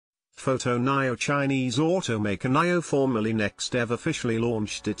Photo NIO Chinese automaker NIO, formerly NextEV, officially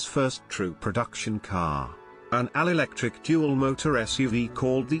launched its first true production car, an allelectric dual-motor SUV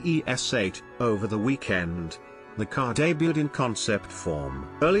called the ES8, over the weekend. The car debuted in concept form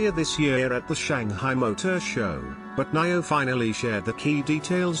earlier this year at the Shanghai Motor Show, but NIO finally shared the key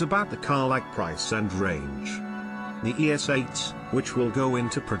details about the car, like price and range. The ES8, which will go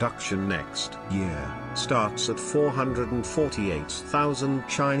into production next year, starts at 448,000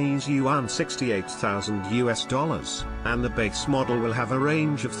 Chinese yuan, $68,000, and the base model will have a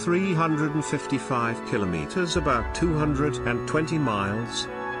range of 355 kilometers, about 220 miles.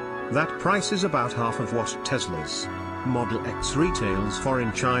 That price is about half of what Tesla's Model X retails for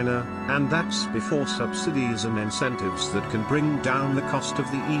in China, and that's before subsidies and incentives that can bring down the cost of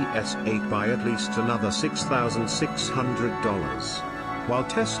the ES8 by at least another $6,600. While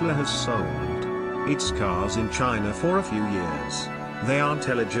Tesla has sold its cars in China for a few years, they aren't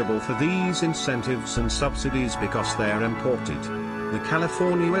eligible for these incentives and subsidies because they're imported. The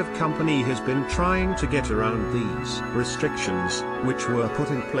California EV company has been trying to get around these restrictions, which were put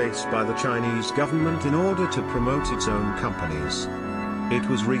in place by the Chinese government in order to promote its own companies. It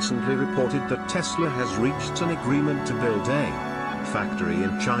was recently reported that Tesla has reached an agreement to build a factory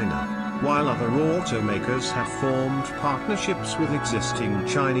in China, while other automakers have formed partnerships with existing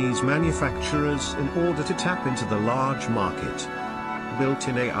Chinese manufacturers in order to tap into the large market.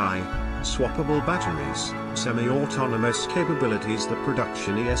 Built-in AI, swappable batteries, semi-autonomous capabilities, the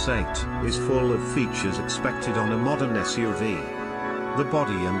production ES8 is full of features expected on a modern SUV. The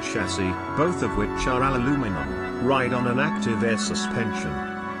body and chassis, both of which are aluminum, ride on an active air suspension.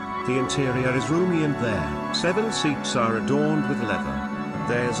 The interior is roomy and their 7 seats are adorned with leather.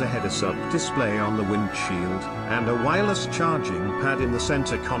 There's a heads-up display on the windshield, and a wireless charging pad in the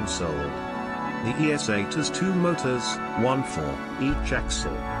center console. The ES8 has two motors, one for each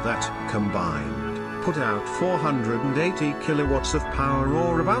axle, that, combined, put out 480 kilowatts of power,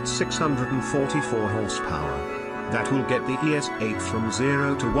 or about 644 horsepower. That will get the ES8 from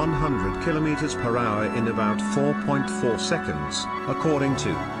 0 to 100 kilometers per hour in about 4.4 seconds, according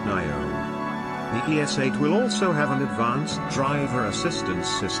to NIO. The ES8 will also have an advanced driver assistance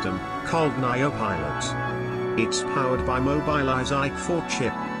system, called NIO Pilot. It's powered by Mobileye's i4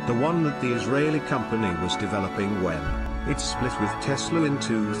 chip, the one that the Israeli company was developing when it split with Tesla in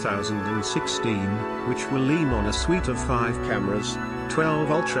 2016, which will lean on a suite of 5 cameras, 12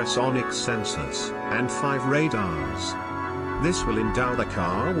 ultrasonic sensors, and 5 radars. This will endow the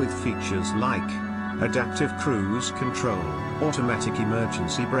car with features like adaptive cruise control, automatic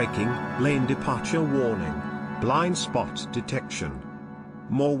emergency braking, lane departure warning, blind spot detection.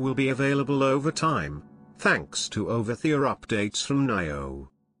 More will be available over time, thanks to over-the-air updates from NIO.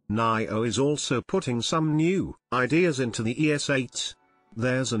 NIO is also putting some new ideas into the ES8.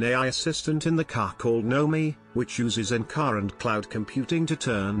 There's an AI assistant in the car called Nomi, which uses in-car and cloud computing to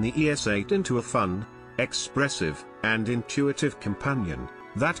turn the ES8 into a fun, expressive, and intuitive companion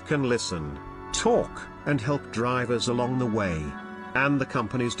that can listen, talk, and help drivers along the way. And the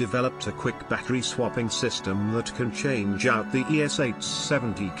company's developed a quick battery swapping system that can change out the ES8's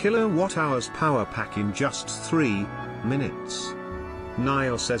 70 kWh power pack in just 3 minutes.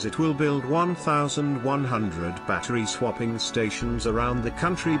 NIO says it will build 1,100 battery swapping stations around the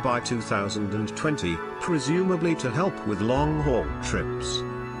country by 2020, presumably to help with long-haul trips.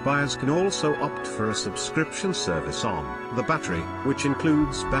 Buyers can also opt for a subscription service on the battery, which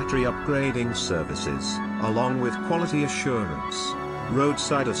includes battery upgrading services, along with quality assurance,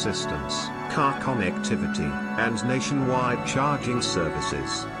 roadside assistance, car connectivity, and nationwide charging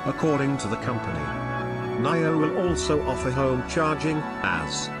services, according to the company. NIO will also offer home charging,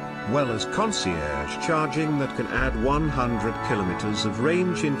 as well as concierge charging that can add 100 kilometers of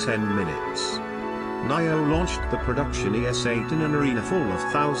range in 10 minutes. NIO launched the production ES8 in an arena full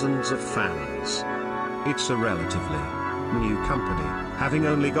of thousands of fans. It's a relatively new company, having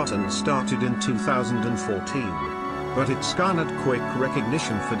only gotten started in 2014. But it's garnered quick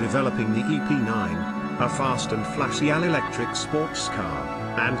recognition for developing the EP9, a fast and flashy allelectric sports car,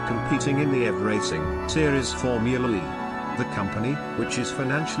 and competing in the EV Racing Series Formula E. The company, which is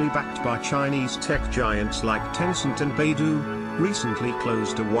financially backed by Chinese tech giants like Tencent and Baidu, recently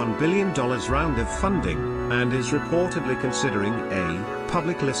closed a $1 billion round of funding, and is reportedly considering a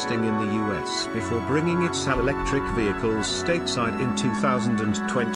public listing in the US before bringing its allelectric vehicles stateside in 2020.